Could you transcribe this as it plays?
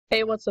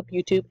Hey, what's up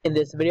YouTube? In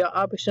this video,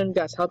 I'll be showing you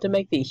guys how to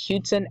make the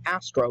Houston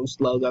Astros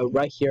logo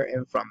right here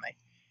in front of me.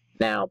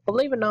 Now,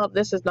 believe it or not,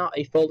 this is not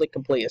a fully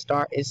completed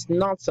star. It's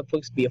not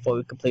supposed to be a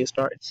fully completed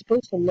star. It's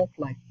supposed to look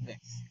like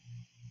this.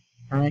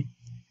 Alright?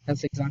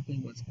 That's exactly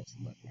what it's supposed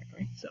to look like,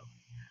 right? So,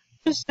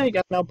 just so you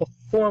guys know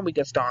before we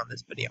get started on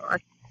this video,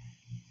 alright?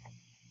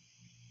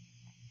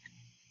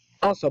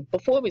 Also,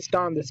 before we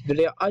start on this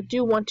video, I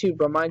do want to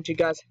remind you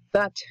guys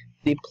that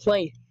the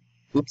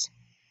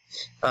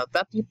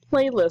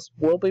playlist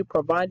will be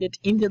provided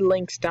in the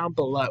links down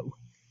below,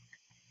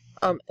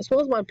 as well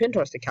as my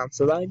Pinterest account,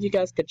 so that you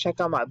guys can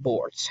check out my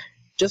boards.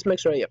 Just make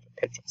sure you have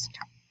a Pinterest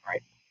account,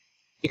 right?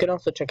 You can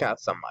also check out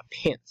some of my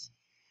pins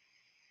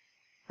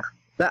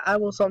that I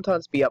will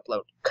sometimes be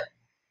uploading,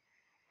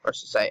 or to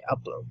say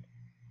upload.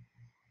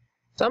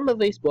 Some of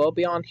these will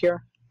be on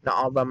here, not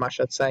all of them, I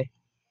should say.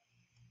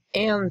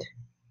 And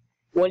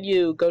when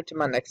you go to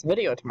my next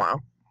video tomorrow,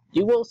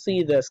 you will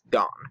see this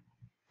gone.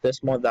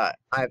 This one that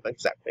I've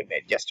exactly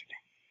made yesterday.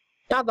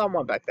 Not that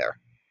one back there,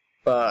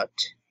 but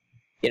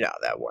you know how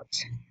that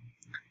works.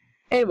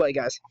 Anyway,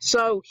 guys,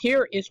 so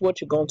here is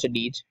what you're going to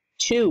need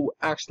to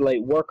actually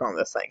work on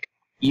this thing.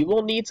 You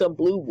will need some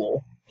blue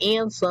wool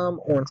and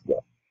some orange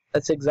wool.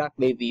 That's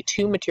exactly the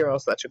two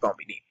materials that you're going to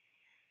be needing.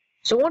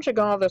 So once you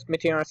got all those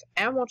materials,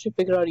 and once you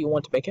figure out how you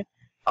want to make it,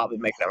 I'll be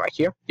making it right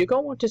here. You're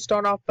going to want to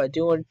start off by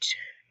doing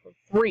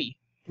 3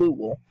 blue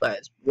wool.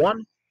 That is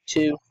 1,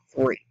 2,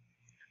 3.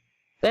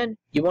 Then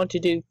you want to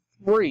do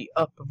 3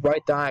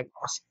 upright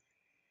diagonals.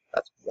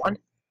 That's 1,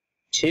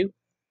 2,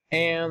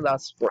 and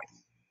that's 3.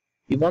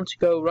 You want to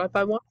go right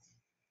by 1,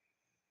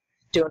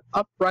 do an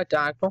upright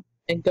diagonal,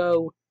 and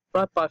go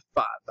right by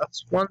 5.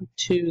 That's 1,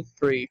 2,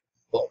 3,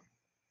 4.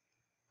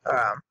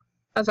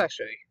 That's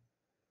actually,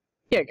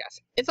 yeah,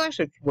 guys, it's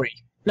actually 3,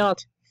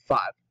 not 5.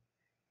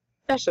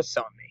 That's just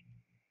so me.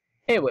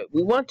 Anyway,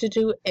 we want to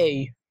do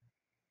a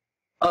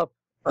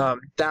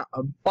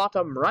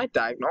bottom right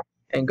diagonal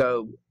and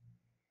go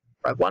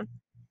right 1.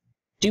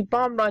 Do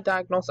bottom right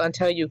diagonals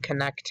until you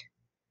connect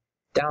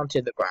down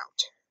to the ground.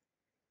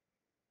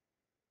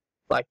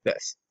 Like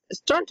this. It's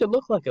starting to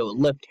look like a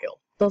lift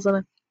hill, doesn't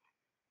it?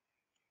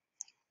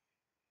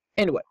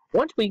 Anyway,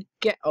 once we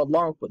get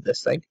along with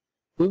this thing,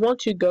 we want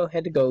to go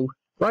ahead and go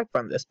right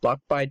from this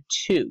block by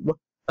 2.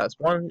 That's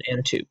 1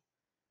 and 2.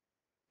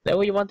 Then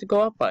we want to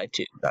go up by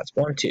 2. That's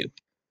 1, 2.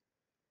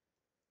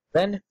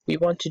 Then we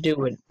want to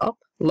do an up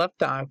left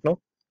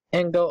diagonal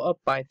and go up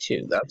by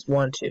 2. That's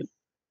 1, 2.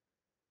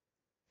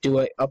 Do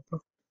a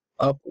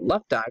up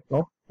left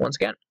diagonal once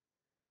again.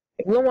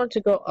 We want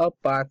to go up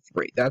by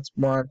 3. That's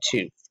 1,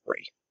 2,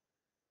 3.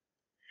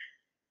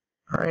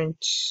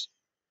 Alright.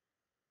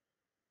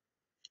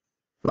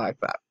 Like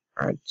that.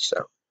 Alright,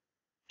 so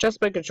just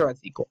making sure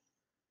it's equal.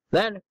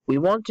 Then we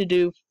want to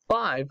do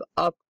 5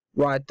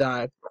 upright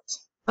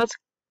diagonals. That's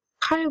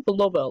kind of a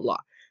little bit a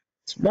lot.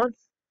 It's 1,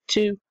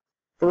 2,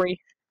 3,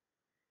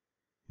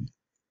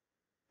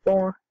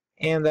 4,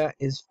 and that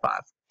is 5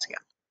 once again.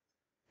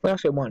 We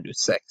actually want to do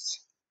 6.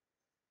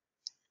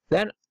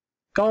 Then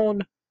going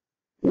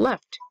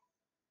left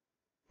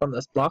from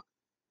this block.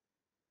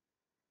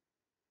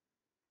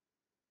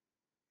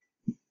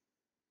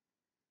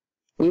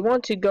 We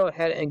want to go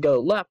ahead and go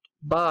left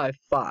by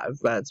 5.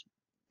 That's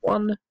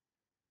 1,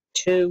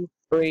 2,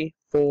 3,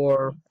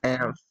 4,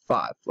 and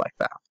 5, like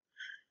that.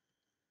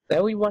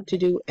 Then we want to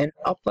do an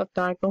up left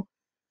diagonal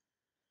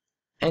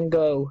and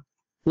go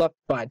left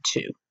by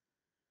 2.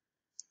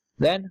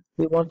 Then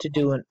we want to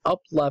do an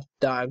up left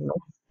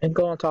diagonal and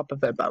go on top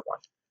of it by 1.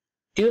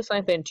 Do the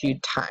same thing 2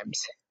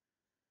 times.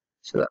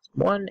 So that's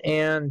 1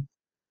 and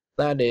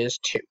that is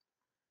 2.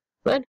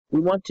 Then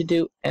we want to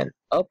do an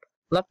up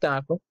left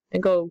diagonal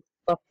and go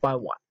left by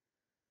 1.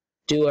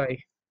 Do a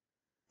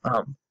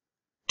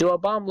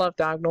bottom left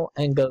diagonal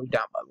and go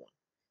down by 1.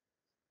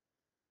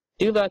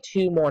 Do that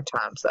 2 more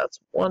times. That's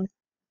 1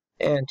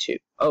 and 2.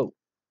 Oh,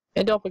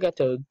 and don't forget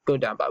to go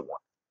down by 1.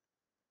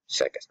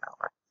 Seconds now,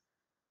 right?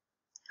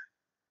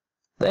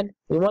 Then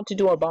we want to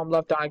do our bottom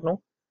left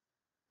diagonal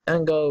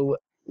and go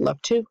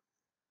left 2.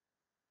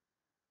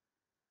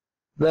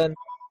 Then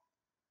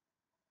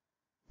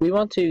we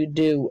want to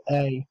do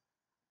a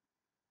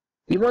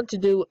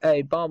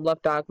bottom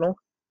left diagonal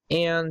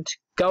and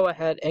go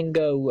ahead and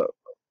go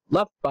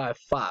left by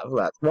 5.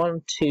 That's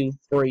 1, 2,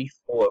 3,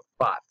 4,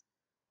 5.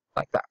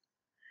 Like that.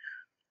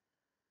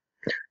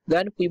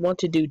 Then we want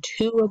to do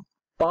 2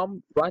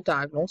 bottom right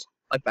diagonals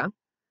like that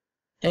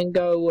and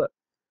go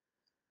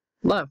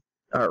left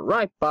or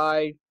right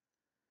by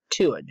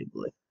 2, I do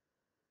believe.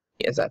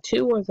 Is that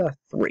 2 or is that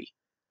 3?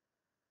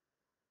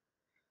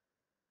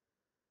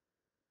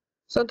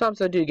 Sometimes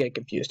I do get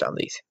confused on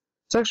these.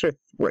 It's actually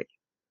 3.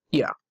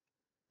 Yeah,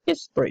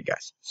 it's 3,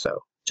 guys.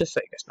 So just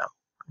so you guys know,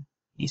 it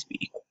needs to be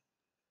equal.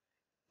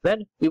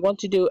 Then we want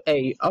to do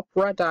a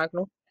upright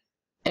diagonal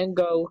and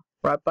go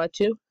right by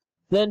 2.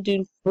 Then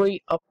do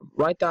 3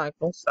 upright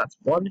diagonals. That's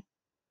 1,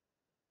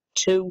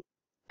 2,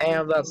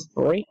 and that's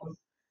 3.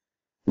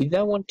 We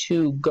then want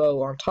to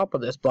go on top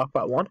of this block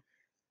by 1.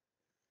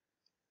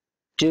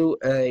 Do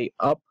a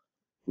up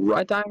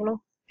right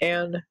diagonal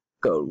and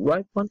go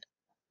right one.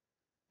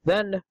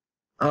 Then,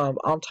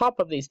 on top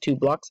of these 2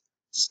 blocks,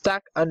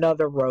 stack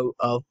another row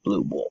of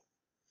blue wool.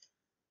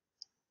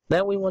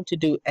 Then we want to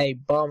do a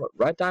bomb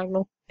right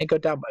diagonal and go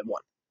down by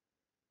 1.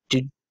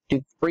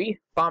 Do 3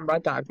 bomb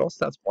right diagonals.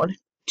 That's 1,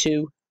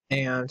 2,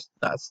 and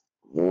that's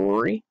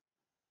 3.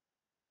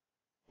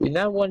 We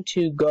then want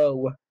to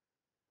go,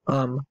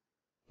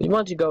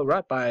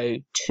 right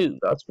by 2.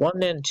 That's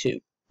 1 and 2,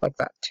 like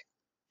that.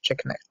 Check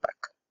connect back.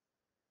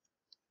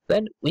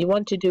 Then we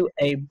want to do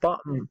a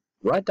bottom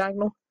right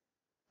diagonal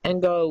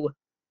and go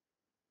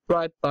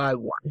right by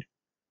 1.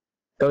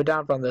 Go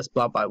down from this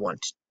block by 1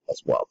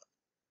 as well.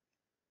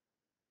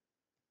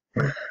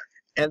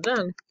 And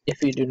then,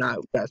 if you do not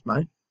guys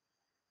mind,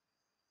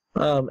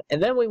 and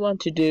then we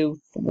want to do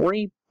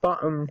 3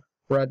 bottom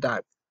left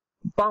diagonal.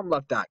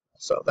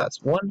 So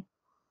that's 1,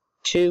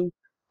 2,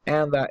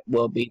 and that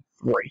will be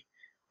 3,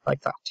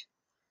 like that.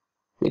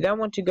 We then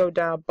want to go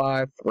down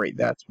by 3.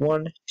 That's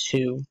 1,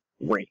 2,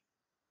 3.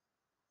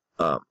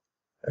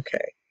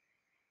 Okay,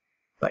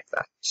 like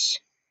that.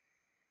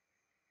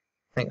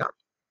 Hang on.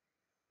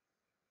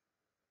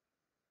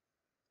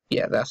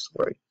 Yeah, that's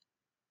 3.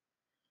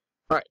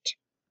 Alright.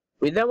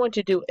 We then want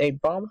to do a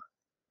bomb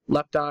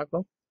left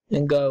diagonal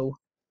and go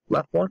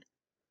left 1.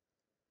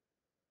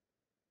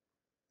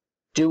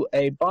 Do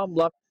a bomb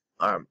left,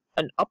 an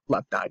up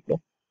left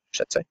diagonal, I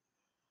should say.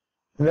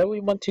 And then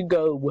we want to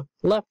go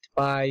left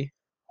by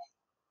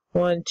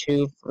 1,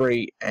 2,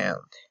 3, and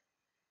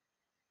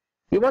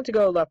we want to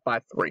go left by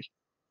 3.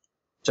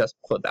 Just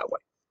put it that way.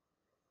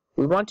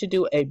 We want to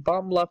do a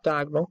bomb left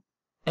diagonal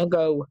and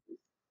go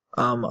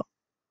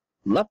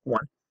left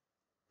 1.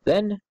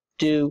 Then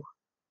do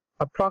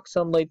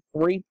approximately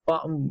 3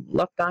 bottom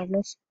left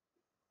diagonals.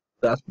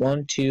 That's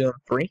 1, 2, and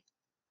 3.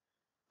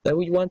 Then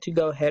we want to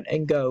go ahead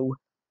and go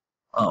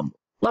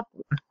left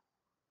 1.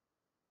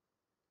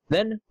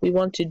 Then we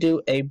want to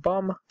do a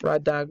bomb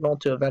right diagonal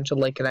to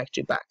eventually connect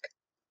you back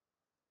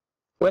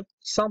with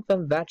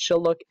something that should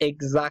look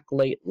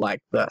exactly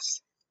like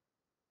this.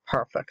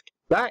 Perfect.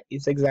 That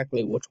is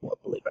exactly what you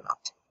want, believe it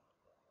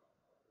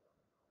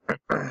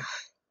or not.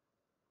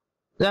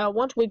 Now,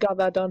 once we got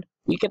that done,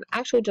 we can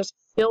actually just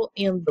fill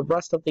in the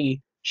rest of the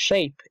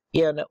shape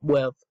in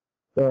with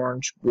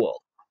orange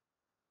wool.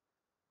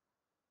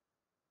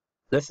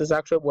 This is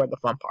actually where the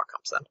fun part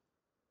comes in.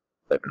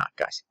 Believe it or not,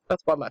 guys.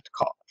 That's what I like to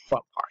call it, the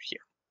fun part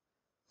here.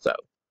 So,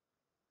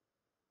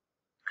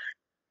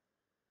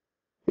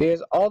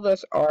 because all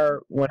this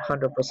are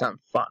 100%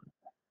 fun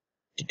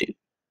to do.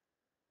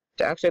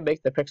 To actually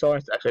make the pixel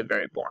art is actually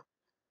very boring.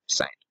 Just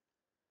saying.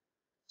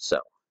 So,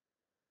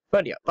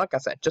 but yeah, like I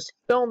said, just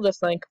fill in this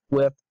thing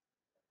with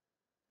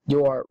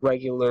your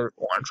regular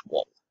orange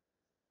wool.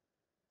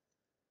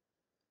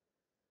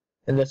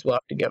 And this will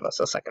have to give us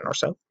a second or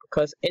so,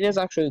 because it is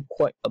actually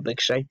quite a big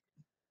shape.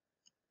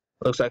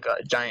 It looks like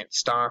a giant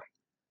star.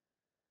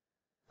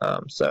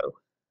 So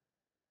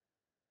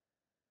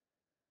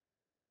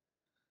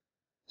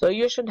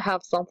you should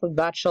have something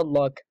that should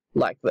look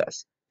like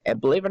this. And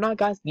believe it or not,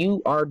 guys,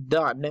 you are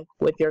done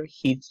with your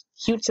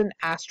Houston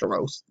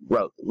Astros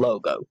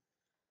logo.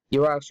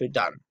 You're actually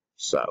done.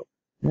 So,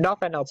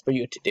 nothing else for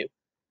you to do.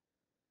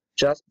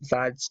 Just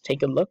besides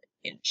take a look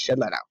and shell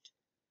that out.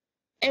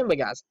 Anyway,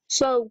 guys,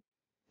 so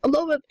a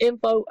little bit of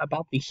info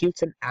about the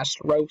Houston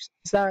Astros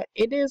is that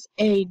it is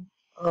a,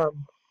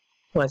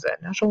 what is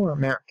that, National or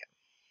American?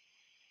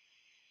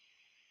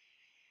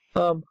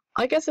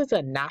 I guess it's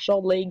a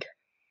National League.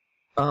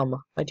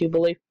 I do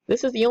believe.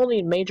 This is the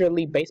only Major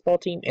League Baseball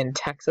team in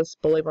Texas,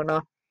 believe it or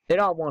not. They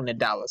don't have one in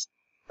Dallas.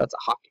 That's a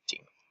hockey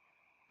team,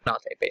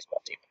 not a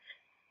baseball team.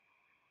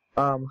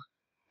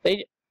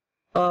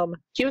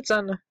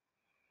 Houston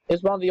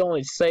is one of the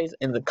only states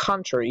in the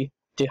country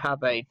to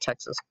have a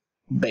Texas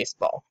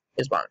baseball,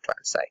 is what I'm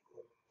trying to say.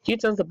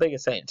 Houston's the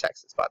biggest state in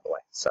Texas, by the way,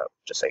 so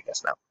just so you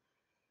guys know.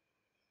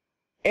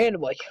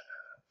 Anyway,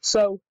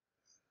 so,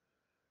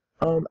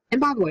 and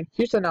by the way,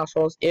 Houston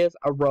Astros is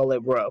a really,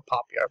 really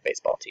popular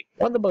baseball team.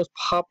 One of the most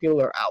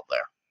popular out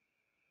there.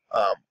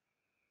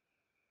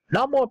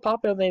 Not more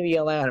popular than the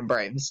Atlanta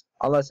Braves,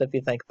 unless if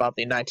you think about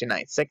the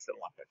 1996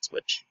 Olympics,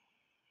 which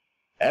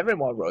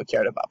everyone really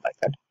cared about back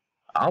then.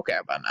 I don't care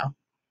about now.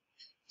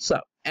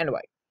 So,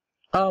 anyway.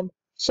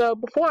 So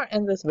before I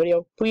end this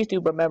video, please do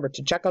remember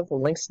to check out the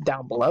links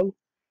down below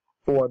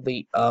for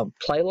the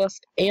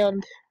playlist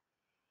and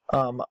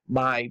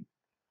my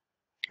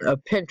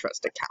Pinterest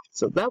account.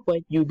 So that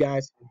way you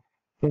guys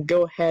can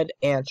go ahead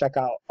and check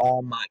out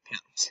all my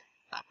pins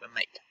I've been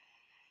making.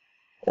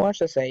 Or I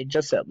should say,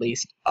 just at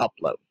least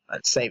upload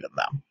and saving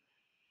them.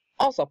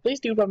 Also, please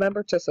do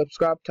remember to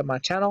subscribe to my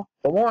channel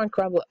for more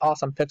incredibly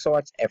awesome pixel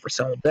arts every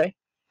single day.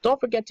 Don't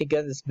forget to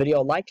give this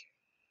video a like,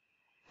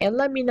 and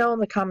let me know in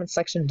the comment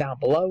section down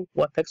below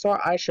what pixel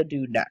art I should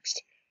do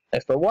next.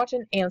 Thanks for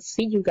watching, and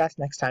see you guys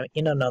next time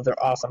in another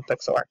awesome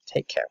pixel art.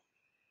 Take care.